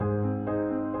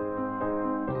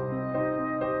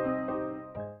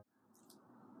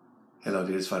Hello,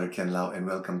 this is Father Ken Lau, and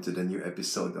welcome to the new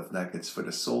episode of Nuggets for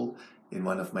the Soul. In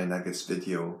one of my Nuggets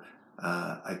video,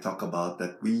 I talk about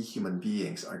that we human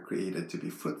beings are created to be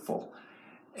fruitful,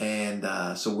 and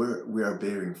so we are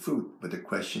bearing fruit. But the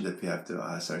question that we have to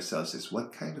ask ourselves is,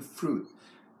 what kind of fruit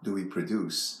do we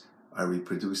produce? Are we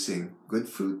producing good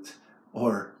fruit,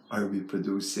 or are we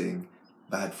producing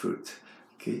bad fruit?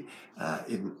 Okay,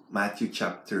 in Matthew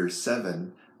chapter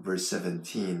 7, verse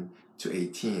 17 to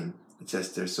 18. It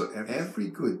says there, so every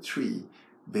good tree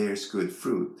bears good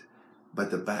fruit,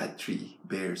 but the bad tree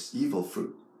bears evil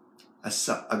fruit.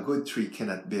 A good tree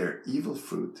cannot bear evil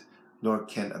fruit, nor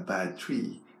can a bad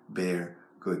tree bear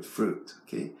good fruit.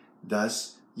 Okay,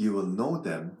 thus you will know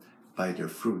them by their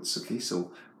fruits. Okay,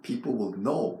 so people will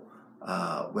know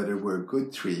whether we're a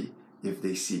good tree if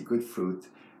they see good fruit,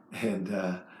 and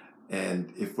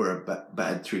if we're a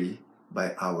bad tree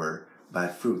by our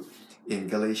bad fruit. In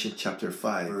Galatians chapter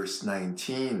 5, verse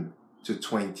 19 to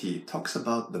 20, it talks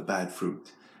about the bad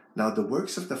fruit. Now the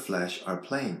works of the flesh are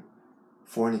plain: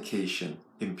 fornication,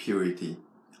 impurity,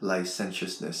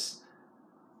 licentiousness,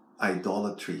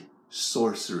 idolatry,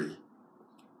 sorcery,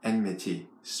 enmity,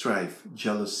 strife,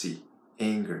 jealousy,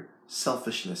 anger,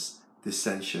 selfishness,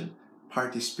 dissension,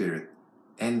 party spirit,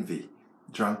 envy,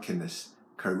 drunkenness,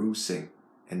 carousing,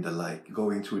 and the like.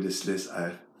 Going through this list,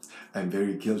 I'm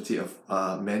very guilty of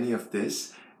many of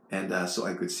this, and so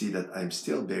I could see that I'm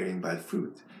still bearing bad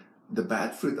fruit. The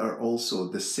bad fruit are also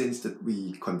the sins that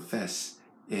we confess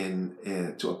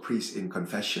to a priest in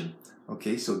confession.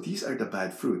 Okay, so these are the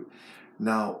bad fruit.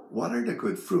 Now, what are the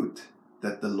good fruit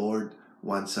that the Lord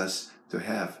wants us to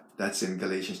have? That's in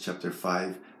Galatians chapter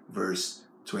 5, verse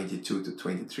 22 to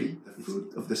 23. The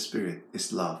fruit of the Spirit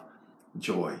is love,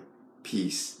 joy,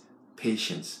 peace,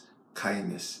 patience,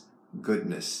 kindness,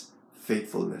 goodness,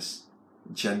 faithfulness,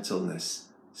 gentleness,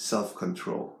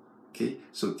 self-control. Okay,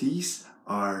 so these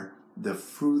are the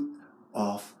fruit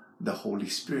of the Holy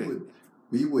Spirit.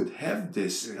 We would have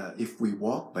this if we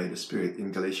walk by the Spirit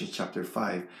in Galatians chapter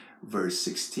 5, verse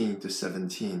 16 to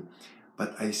 17.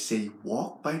 But I say,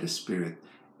 walk by the Spirit,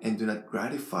 and do not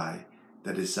gratify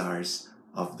the desires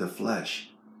of the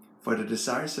flesh. For the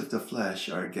desires of the flesh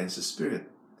are against the Spirit,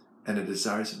 and the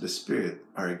desires of the Spirit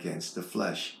are against the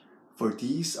flesh. For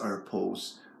these are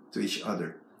opposed to each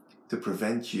other, to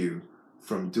prevent you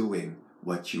from doing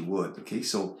what you would. Okay,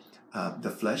 so the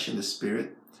flesh and the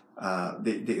Spirit,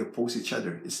 they oppose each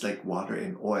other. It's like water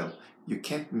and oil. You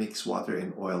can't mix water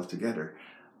and oil together.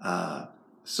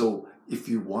 So if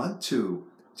you want to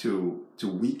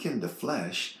weaken the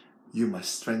flesh, you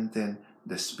must strengthen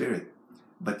the Spirit.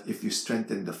 But if you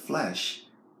strengthen the flesh,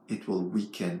 it will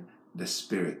weaken the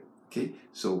Spirit. Okay,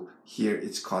 so here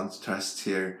it's contrast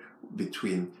here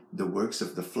between the works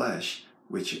of the flesh,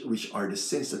 which are the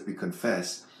sins that we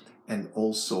confess, and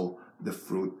also the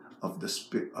fruit of the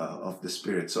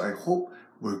Spirit. So I hope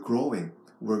we're growing.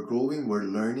 We're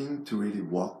learning to really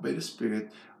walk by the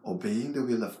Spirit, obeying the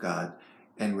will of God.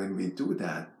 And when we do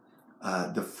that,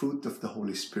 the fruit of the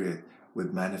Holy Spirit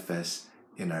would manifest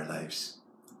in our lives.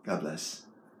 God bless.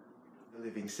 The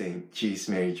living saint, Jesus,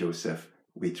 Mary, Joseph,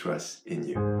 we trust in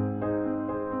you.